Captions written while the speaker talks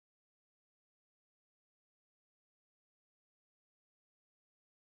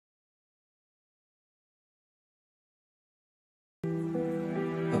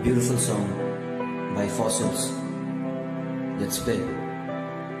beautiful song by Fossils. Let's play.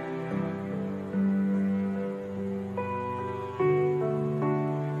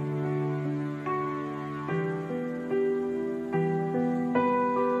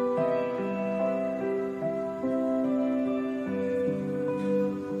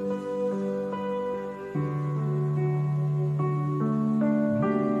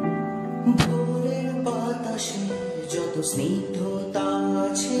 ভোরের বাতাসে যত স্নিগ্ধতা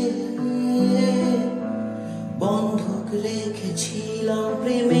আছে, বন্ধক রেখেছিলাম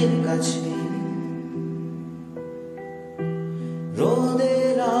প্রেমের কাছে।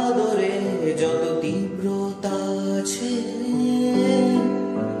 রোদের আদরে যত তীব্রতা আছে,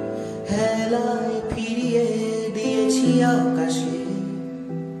 হেলায় ফিরিয়ে দিয়েছি আকাশে।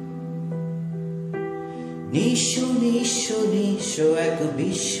 নিঃস্ব নিঃস্ব নিঃস্ব এক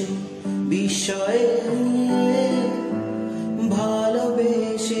বিশ্ব বিষয়ে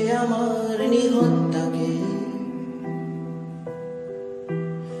ভালোবেসে আমার নিহত্তাকে।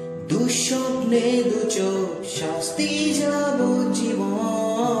 দুঃস্বপ্নে দুচোখ শাস্তি যাব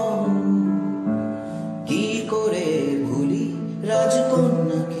জীবন, কি করে ভুলি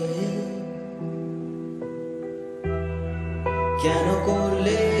রাজকন্যাকে। কেন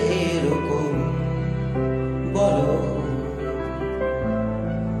করলে এরকম বলো,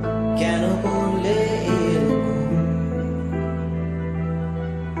 কেন করলে এরকম,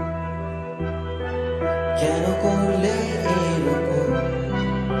 কেন করলে এরকম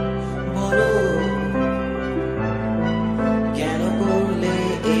বলো, কেন করলে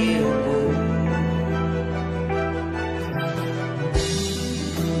এরকম।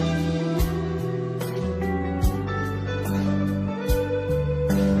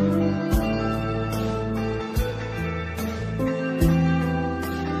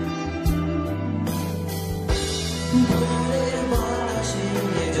 ভোরের বাতাসে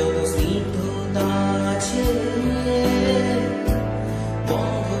যত স্নিগ্ধতা আছে,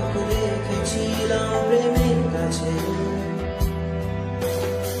 বন্ধক রেখেছিলাম প্রেমের কাছে।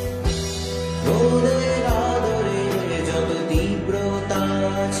 রোদের আদরে যত তীব্রতা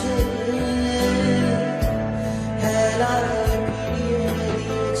আছে, হেলায় ফিরিয়ে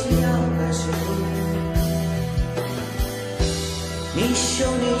দিয়েছি আকাশে। নিঃস্ব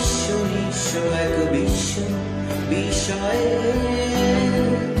নিঃস্ব নিঃস্ব এক বিশ্ব বিষয়ে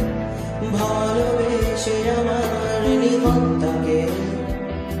ভালোবেসে আমার নিহত্তাকে।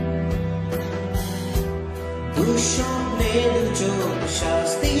 দুঃস্বপ্নে দুচোখ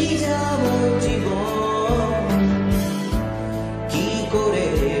শাস্তি যাব জীবন, কি করে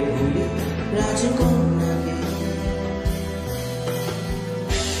ভুলি রাজকন্যাকে।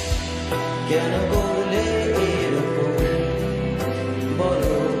 কেন করলে এরকম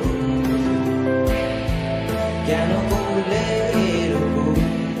বলো, কেন করলে এরকম,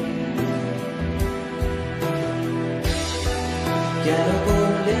 কেন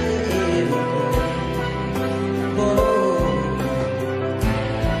করলে এরকম বলো,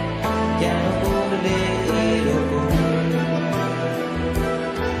 কেন করলে এরকম।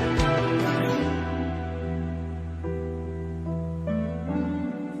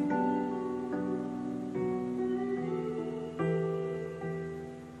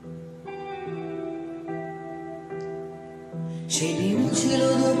 সেদিন ছিল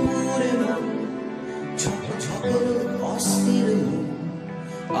দুপুরে মন ঝকঝকের অস্থির,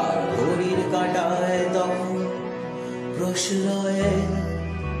 আর ঘড়ির কাঁটায় তখন প্রশ্রয়ে।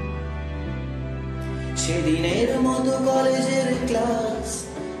 সেদিনের মতো কলেজের ক্লাস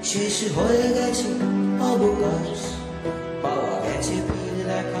শেষ হয়ে গেছে, অবকাশ পাওয়া গেছে, ফির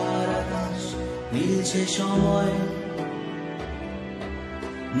দেখার আকাশ মিলছে সময়।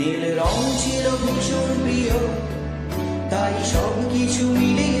 নীল রং ছিল ভীষণ প্রিয়, তাই সব কিছু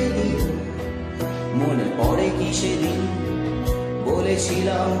মিলিয়ে দিল। মনে পড়ে কি সেদিন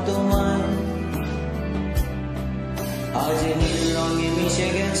বলেছিলাম তোমায়, আজ নীল রঙে মিশে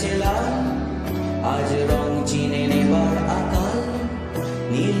গেছে লাল, আজ রং চিনে নেবার আকাল।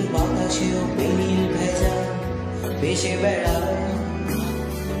 নীল বাতাসেও বেনীল ভেজা ভেসে বেড়ায়।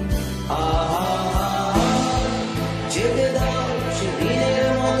 আহা যেতে দাও সেদিনের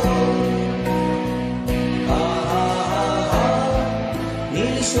মতো,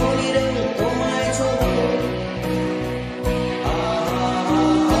 নীল শরীরে তোমায় ছোট,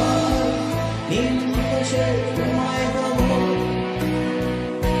 নীল আকাশে তোমায় পাবো,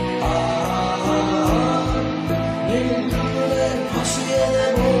 নীল আকাশে ভাসিয়ে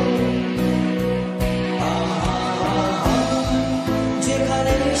দেব।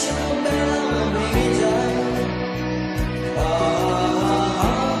 যেখানে সব বেড়া ভেঙে যায়,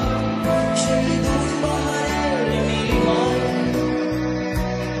 সেই দুধ পাহাড়ের নীলিমায়।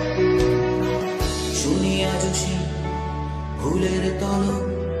 তলব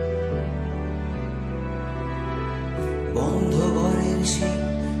বন্ধ ঘরের সেই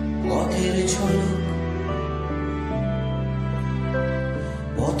পথের ঝলক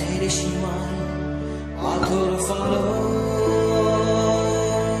পথের সীমায় পাথর ফলক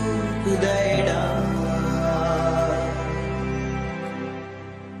দেয় ডাক।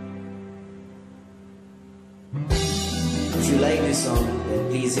 If you like this song, then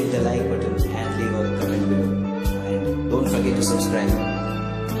please hit the like button and leave a comment below. And don't forget to subscribe.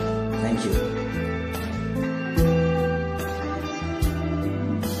 Thank you.